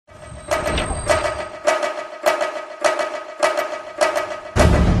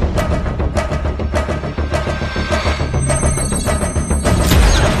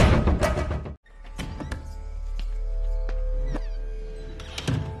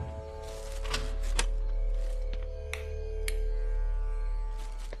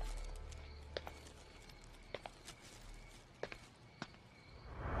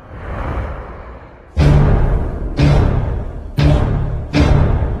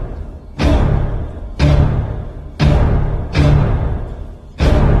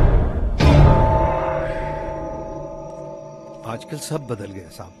आजकल सब बदल गया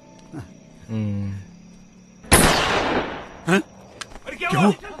साहब।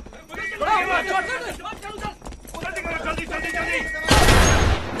 क्यों?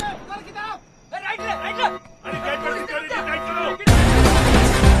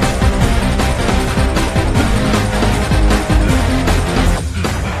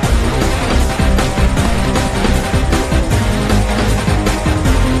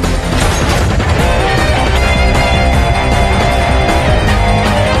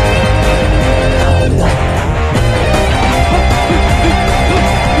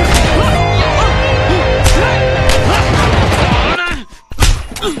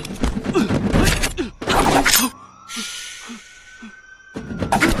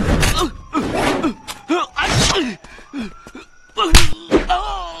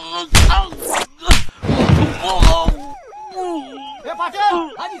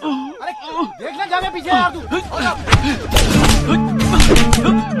 देखना जावे पीछे यार तू।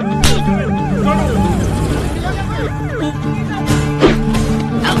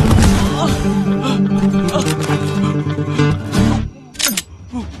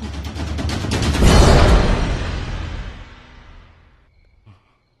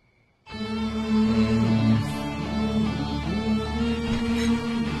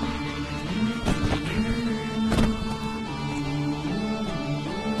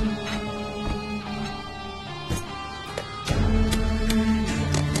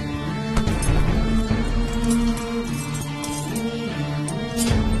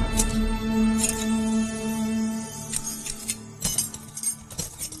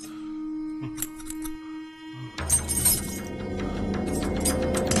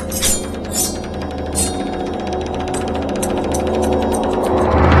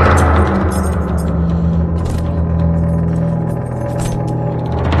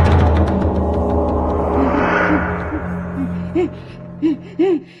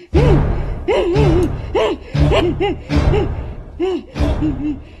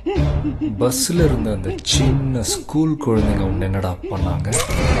 பஸ்ல இருந்த அந்த சின்ன ஸ்கூல் குழந்தைங்க ஒன்று என்னடா பண்ணாங்க?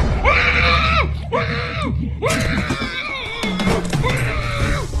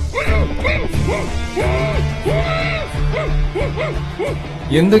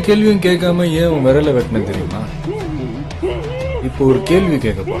 எந்த கேள்வியும் கேட்காம ஏன் உன் விரல வெட்டின தெரியுமா? இப்போ ஒரு கேள்வி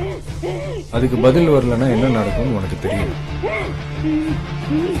கேட்க போறேன், அதுக்கு பதில் வரலன்னா என்ன நடக்கும்னு உனக்கு தெரியும்.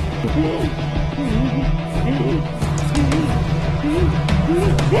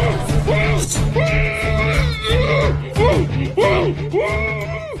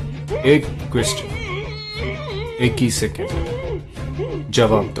 एक क्वेश्चन, एक ही सेकंड,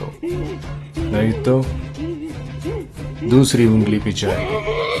 जवाब दो, नहीं तो दूसरी उंगली भी जाएगी.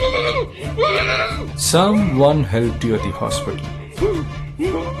 Someone helped you at the hospital.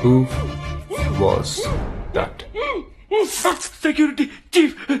 Who was that? Security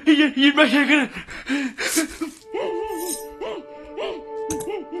chief, investigate.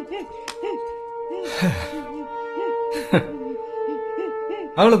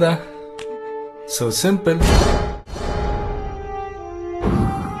 அவ்வளவுதான். So simple.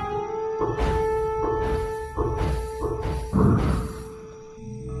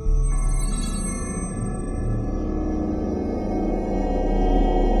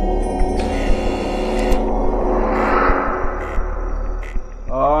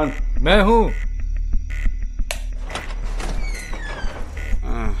 मैं हूं.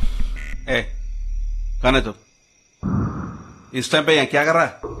 कौन है तू? इस टाइम पे यहाँ क्या कर रहा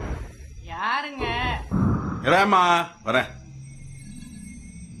है? यारुंग माँ बरे।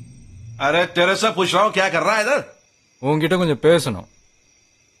 अरे तेरे से पूछ रहा हूँ क्या कर रहा है इधर? உன்கிட்ட கொஞ்சம் பேசணும்.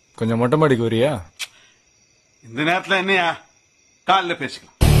 கொஞ்சம் மொட்டை மாடிக்கு வரியா? இந்த நேரத்துல என்னையா? காலைல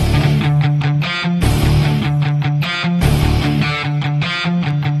பேசிக்கலாம்.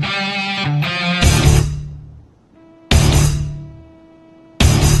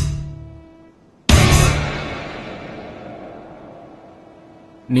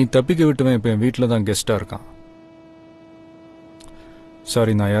 நீ தப்பிக்க விட்டுவன் இப்ப என் வீட்டில் தான் கெஸ்டா இருக்கான்.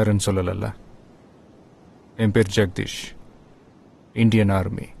 சாரி, நான் யாருன்னு சொல்லல. என் பேர் ஜெகதீஷ், இந்தியன்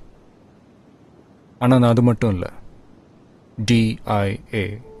ஆர்மி. ஆனா நான் அது மட்டும் இல்ல, DIA,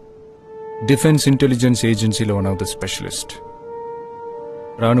 டிஃபென்ஸ் இன்டெலிஜென்ஸ் ஏஜென்சியில் one of the specialist,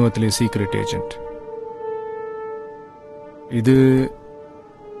 ராணுவத்திலே secret agent. இது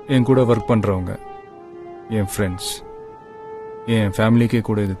என் கூட ஒர்க் பண்றவங்க, என் ஃப்ரெண்ட்ஸ், என் ஃபேமிலிக்கே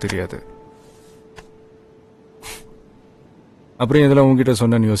கூட இது தெரியாது. அப்புறம் இதெல்லாம் உங்ககிட்ட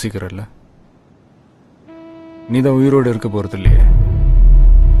சொன்னு யோசிக்கிறல்ல, நீ தான் உயிரோடு இருக்க போறது இல்லையே.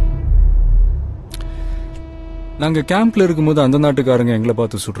 நாங்க கேம்ப்ல இருக்கும்போது அந்த நாட்டுக்காரங்க எங்களை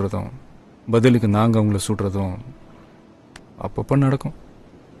பார்த்து சுடுறதும், பதிலுக்கு நாங்க அவங்கள சுடுறதும் அப்பப்போ நடக்கும்.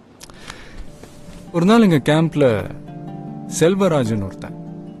 ஒரு நாள் எங்கள் கேம்பில் செல்வராஜன் ஒருத்தன்,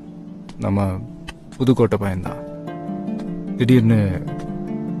 நம்ம புதுக்கோட்டை பையன்தான், திடீர்னு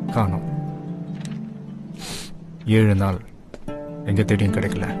காணோம். 7 நாள் எங்கே தேடியும்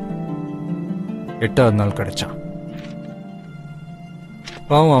கிடைக்கல. 8ஆவது நாள் கிடைச்சான்.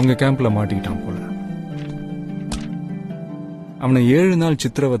 பாவம் அவங்க கேம்பில் மாட்டிக்கிட்டான் போல. அவனை 7 நாள்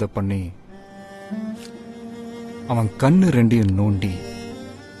சித்திரவதை பண்ணி அவன் கண்ணு 2 நோண்டி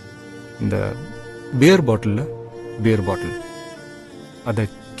இந்த பியர் பாட்டில் அதை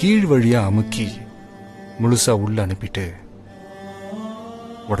கீழ் வழியா அமுக்கி முழுசா உள்ள அனுப்பிட்டு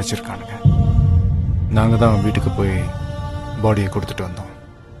உடைச்சிருக்கானுங்க. நாங்க தான் வீட்டுக்கு போய் பாடியை கொடுத்துட்டு வந்தோம்.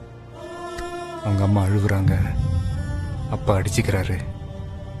 அவங்க அம்மா அழுகுறாங்க, அப்பா அடிச்சுக்கிறாரு,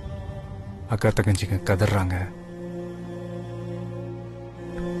 அக்கா தங்கச்சிங்க கதறாங்க.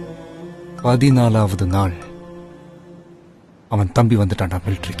 14வது நாள் அவன் தம்பி வந்துட்டான்டா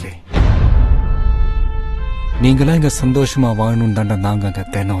மிலிட்ரிக்கு. நீங்களாம் இங்க சந்தோஷமா வாழணும் தாண்டா நாங்க அங்க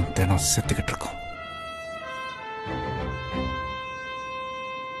தினம் செத்துக்கிட்டு இருக்கோம்.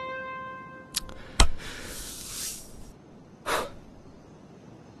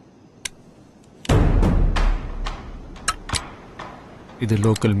 இது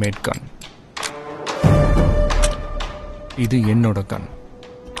லோக்கல் மேட் கன். இது என்னோட கன்.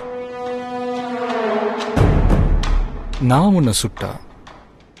 நான் உன்னை சுட்டா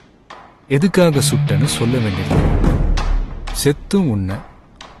எதுக்காக சுட்டன்னு சொல்ல வேண்டியது. செத்தும் உன்னை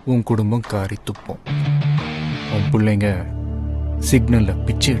உன் குடும்பம் காரி துப்போம். உன் பிள்ளைங்க சிக்னல்ல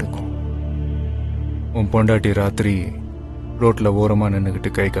பிச்சை எடுக்கும். உன் பொண்டாட்டி ராத்திரி ரோட்ல ஓரமா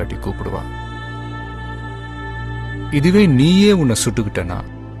நின்னுகிட்டு கை காட்டி கூப்பிடுவா. இதுவே நீயே உன்னை சுட்டுக்கிட்டனா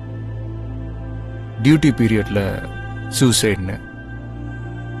டியூட்டி பீரியட்ல சூசைட்னு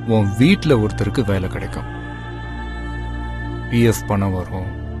உன் வீட்டில் ஒருத்தருக்கு வேலை கிடைக்கும். பிஎஃப் பணம்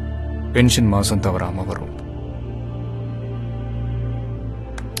வரும், பென்ஷன் மாசம் தவறாம வரும்.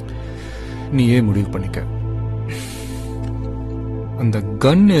 நீயே முடிவு பண்ணிக்க. அந்த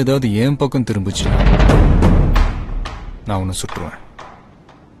கன் ஏதாவது என் பக்கம் திரும்பிச்சுன்னா நான் உன்னை சுட்டுருவேன்.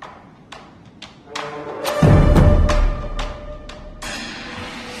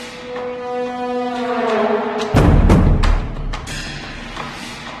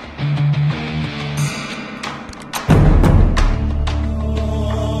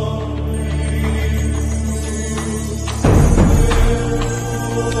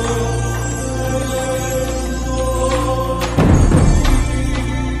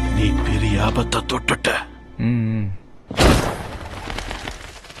 ஆபத்தை தொட்டுட்ட.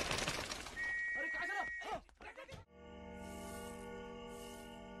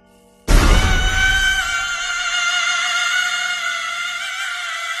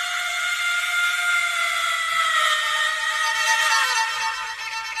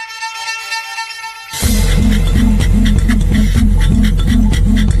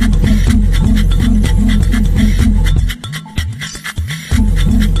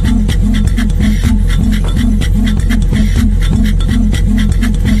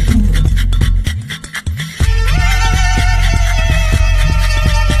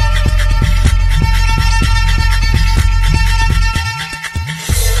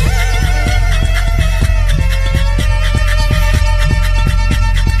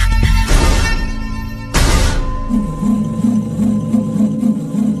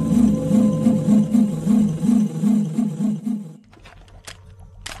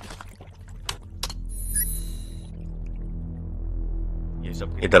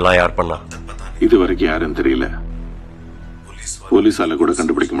 இதெல்லாம் யார் பண்ணா? இது வரைக்கும் யாரும் தெரியல. போலீஸால கூட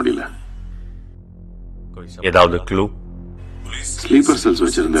கண்டுபிடிக்க முடியல. ஏதாவது க்ளூ? ஸ்லீப்பர் செல்ஸ்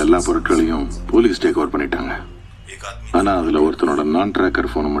வச்சிருந்த எல்லா பொருட்களையும் போலீஸ் டேக் ஓவர் பண்ணிட்டாங்க. ஆனா அதுல ஒருத்தனோட நான்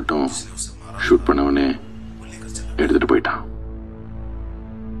டிராக்கர் போனை மட்டும் ஷூட் பண்ணவனே எடுத்துட்டு போயிட்டான்.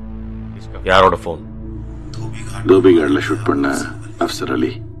 யாரோட போன்? தோபிகாட்ல ஷூட் பண்ண அப்சர்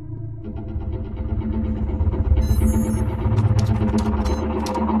அலி.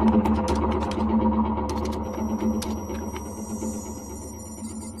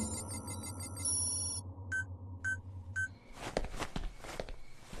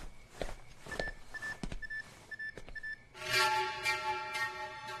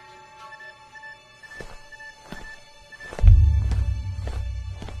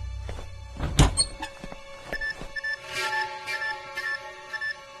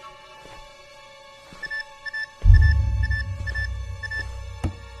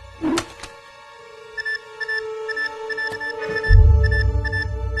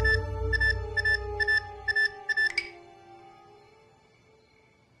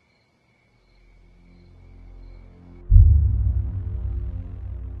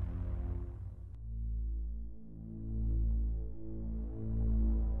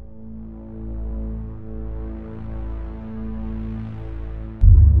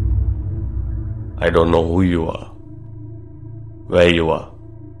 I don't know who you are, where you are.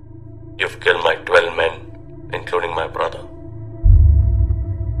 You've killed my 12 men, including my brother.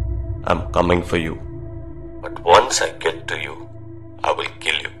 I'm coming for you. But once I get to you, I will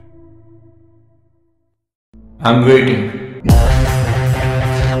kill you. I'm waiting.